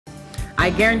I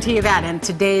guarantee you that. And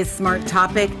today's smart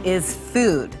topic is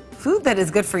food. Food that is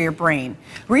good for your brain.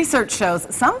 Research shows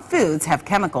some foods have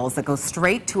chemicals that go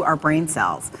straight to our brain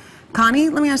cells. Connie,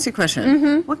 let me ask you a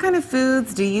question. What kind of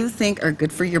foods do you think are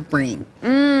good for your brain?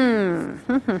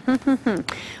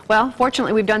 Well,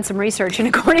 fortunately, we've done some research, and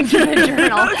according to the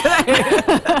Journal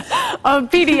of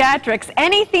Pediatrics,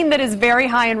 anything that is very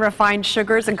high in refined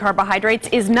sugars and carbohydrates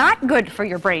is not good for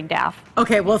your brain, Daff.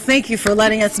 Okay, well, thank you for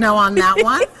letting us know on that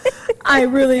one. I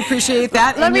really appreciate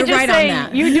that. Let and me you're just right say, on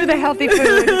that. you do the healthy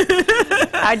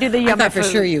food. I do the yummy I thought for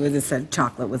food. sure you would have said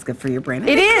chocolate was good for your brain.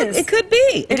 It is. It could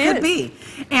be. It could is. be.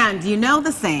 And you know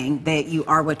the saying that you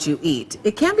are what you eat.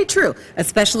 It can be true,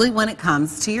 especially when it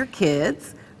comes to your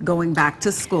kids going back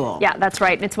to school. Yeah, that's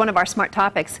right. And it's one of our smart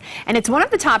topics. And it's one of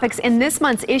the topics in this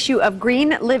month's issue of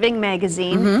Green Living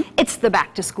magazine. It's the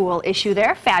back to school issue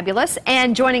there. Fabulous.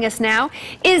 And joining us now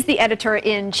is the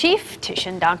editor-in-chief,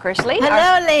 Tishan Donkersley.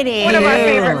 Hello, ladies. One of our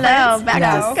favorite friends. Back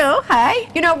to school. Hi.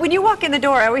 You know, when you walk in the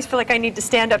door, I always feel like I need to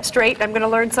stand up straight. I'm going to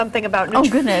learn something about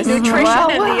nutrition and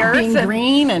the earth. Being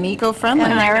green and eco-friendly.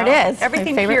 And there it is.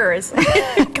 Everything pure is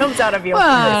comes out of you.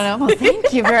 Well,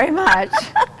 thank you very much.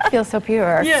 Feels so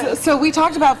pure. Yeah. So we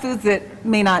talked about foods that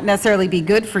may not necessarily be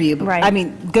good for you. Right. I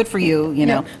mean, good for you, you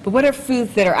know. But what are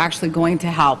foods that are actually going to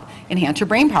help enhance your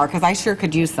brain power? Because I sure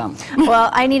could use some. Well,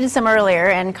 I needed some earlier,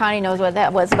 and Connie knows what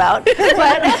that was about.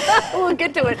 But We'll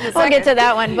get to it in a second. we'll get to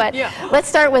that one. But Yeah. let's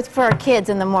start with for our kids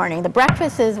in the morning. The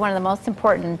breakfast is one of the most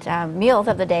important meals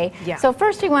of the day. Yeah. So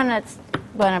first we want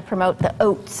to promote the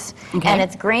oats. Okay. And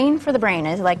it's grain for the brain,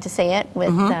 as I like to say it,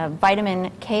 with vitamin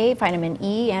K, vitamin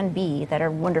E, and B that are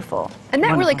wonderful. And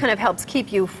that really kind of helps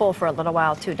keep you full for a little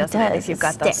while, too, doesn't it? does. If you've It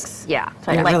got those. sticks. Yeah.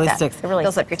 So I Yeah, it like really that. sticks. It really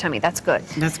Fills sticks. up your tummy. That's good.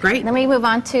 That's great. Then we move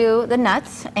on to the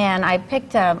nuts, and I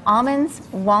picked almonds,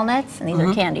 walnuts, and these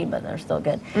are candied, but they're still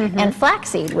good, and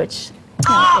flaxseed, which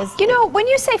is You know, when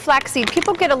you say flaxseed,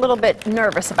 people get a little bit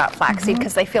nervous about flaxseed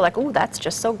because they feel like, ooh, that's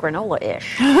just so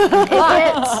granola-ish.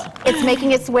 it's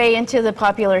making its way into the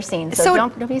popular scene, so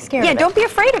don't be scared. Yeah, of it. don't be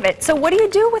afraid of it. So what do you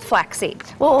do with flaxseed?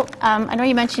 Well, I know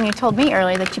you told me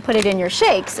earlier that you put it in your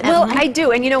shakes. And Well, I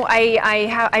do, and you know,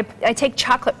 I take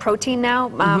chocolate protein now,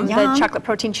 the Yum. chocolate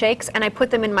protein shakes, and I put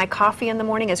them in my coffee in the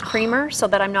morning as creamer, so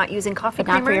that I'm not using coffee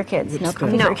not creamer. for your kids. No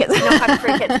coffee No, for your kids. no coffee for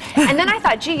your kids. And then I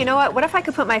thought, gee, you know what? What if I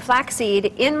could put my flaxseed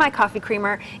in my coffee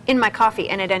creamer, in my coffee,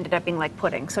 and it ended up being like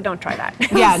pudding. So don't try that.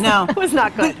 Yeah, no. It was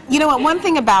not good. But you know what? One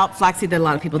thing about flaxseed that a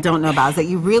lot of people don't know about is that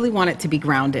you really want it to be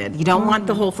grounded. You don't want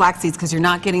the whole flax seeds because you're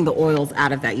not getting the oils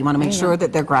out of that. You want to make sure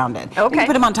that they're grounded. Okay. You can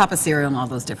put them on top of cereal and all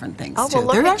those different things, Oh, too. well,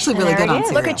 look They're at- actually really there good it on is.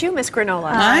 cereal. Look at you, Miss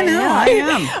Granola. I know, I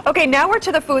am. Okay, now we're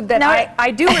to the food that Now-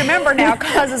 I do remember now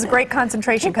causes great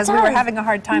concentration because we were does. having a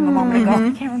hard time a moment ago.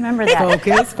 I can't remember that.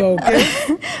 Focus,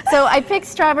 focus. So I picked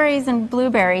strawberries and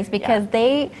blueberries because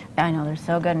I know they're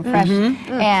so good and fresh,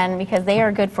 and because they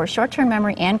are good for short-term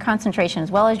memory and concentration, as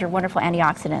well as your wonderful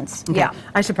antioxidants. Yeah.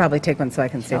 I should probably take one so I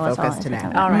can stay So it's all focused today.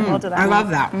 into All right, we'll do that. I love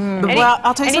that. But, Any, well,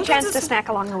 I'll tell you any sometimes chance to it's- snack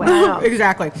along the way?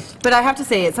 Exactly. But I have to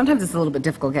say, sometimes it's a little bit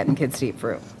difficult getting kids to eat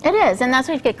fruit. It is, and that's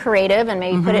why you get creative and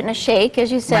maybe put it in a shake,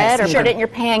 as you said, Right, or put it in your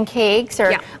pancakes,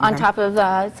 or Yeah. on top of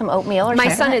some oatmeal. Or My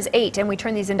something. son is 8, and we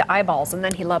turn these into eyeballs, and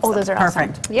then he loves Oh, them. those are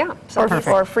Perfect. awesome. Yeah. So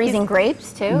Or freezing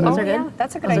grapes too. Those are yeah, good.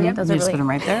 that's a good Those are idea. good. Those You are just really put them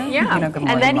right there. Yeah, You know, good morning,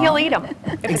 and then Mom. he'll eat them.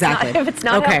 Exactly. If it's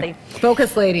not okay. healthy.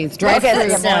 Focus, ladies. Dry Okay, fruit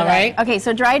that's now, right? Okay,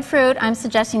 so dried fruit, I'm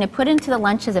suggesting to put into the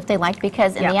lunches if they like,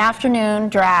 because in the afternoon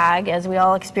drag, as we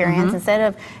all experience, instead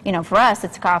of, for us,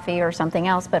 it's coffee or something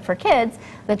else, but for kids,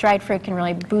 the dried fruit can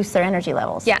really boost their energy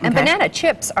levels. Yeah, and Okay. banana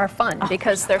chips are fun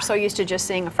because they're so used to just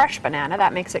seeing a fresh banana.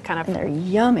 That makes it kind of They're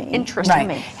yummy. interesting.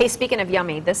 Right. Hey, speaking of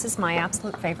yummy, this is my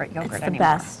absolute favorite yogurt It's the anymore.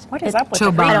 best. What is It's up with the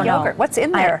Chobani. Greek I don't know. yogurt? What's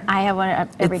in there? I have one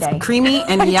every It's day. creamy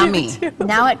and yummy.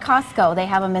 Now at Costco, they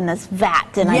have them in this vat,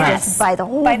 and I Yes. just buy the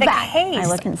whole By the vat. case. I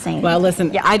look insane. Well,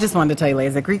 listen, I just wanted to tell you,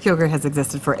 ladies, that Greek yogurt has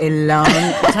existed for a long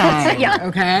time. Yeah.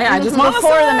 Okay? I just want to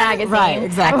Before say- the magazine. Right,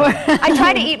 exactly. I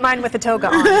try to eat mine with a toga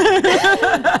on.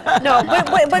 No,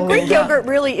 but Greek yogurt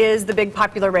really is the big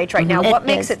popular rage right now. It What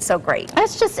makes is. it so great?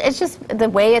 It's just the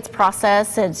way it's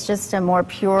processed. It's just a more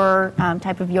pure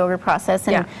type of yogurt process,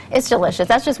 and it's delicious.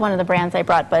 That's just one of the brands I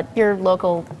brought, but your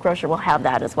local grocer will have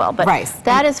that as well. But Rice.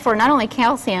 that is for not only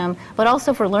calcium, but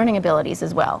also for learning abilities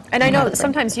as well. And I know that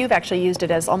sometimes you've actually used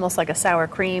it as almost like a sour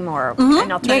cream or an Yeah,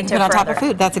 you alternative can put on for top of other-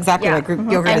 food. That's exactly Yeah. right. Greek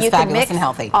yogurt And is you can fabulous mix and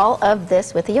healthy. all of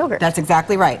this with the yogurt. That's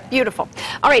exactly right. Beautiful.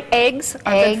 All right, eggs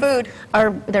are Eggs good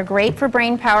food. they're great for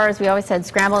brain power, as we always said,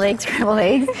 scrambled eggs, scrambled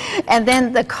eggs. And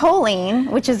then the choline,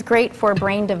 which is great for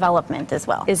brain development as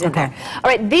well. Is in Okay. there. All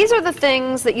right, these are the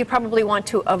things that you probably want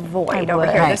to avoid over would.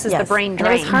 here. Right, This is yes. the brain And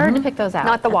drain. it was hard to pick those out.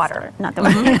 Not the That's water. Not the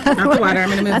water. Not the water. I'm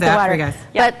going to move Not the that water. for you guys.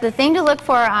 But the thing to look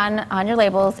for on your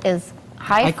labels is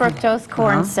high fructose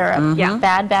corn syrup. Yeah.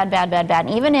 Bad, bad, bad, bad, bad.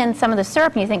 And even in some of the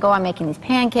syrup, you think, oh, I'm making these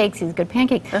pancakes, these good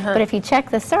pancakes. But if you check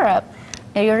the syrup,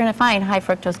 you're going to find high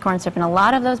fructose corn syrup in a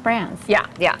lot of those brands. Yeah,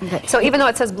 yeah. So even though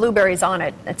it says blueberries on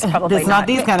it, it's probably It's not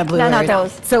these kind of blueberries. not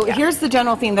those. So here's the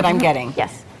general theme that I'm getting.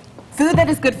 Yes. Food that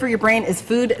is good for your brain is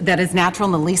food that is natural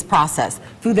and the least processed.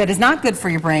 Food that is not good for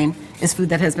your brain is food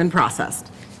that has been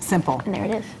processed. Simple. And there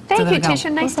it is. Thank So there you, we go.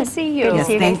 Tisha. Nice to see you. Good to Yes,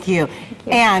 see you thank guys. you.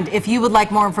 And if you would like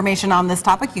more information on this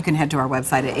topic, you can head to our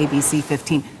website at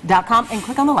abc15.com and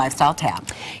click on the Lifestyle tab.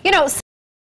 You know,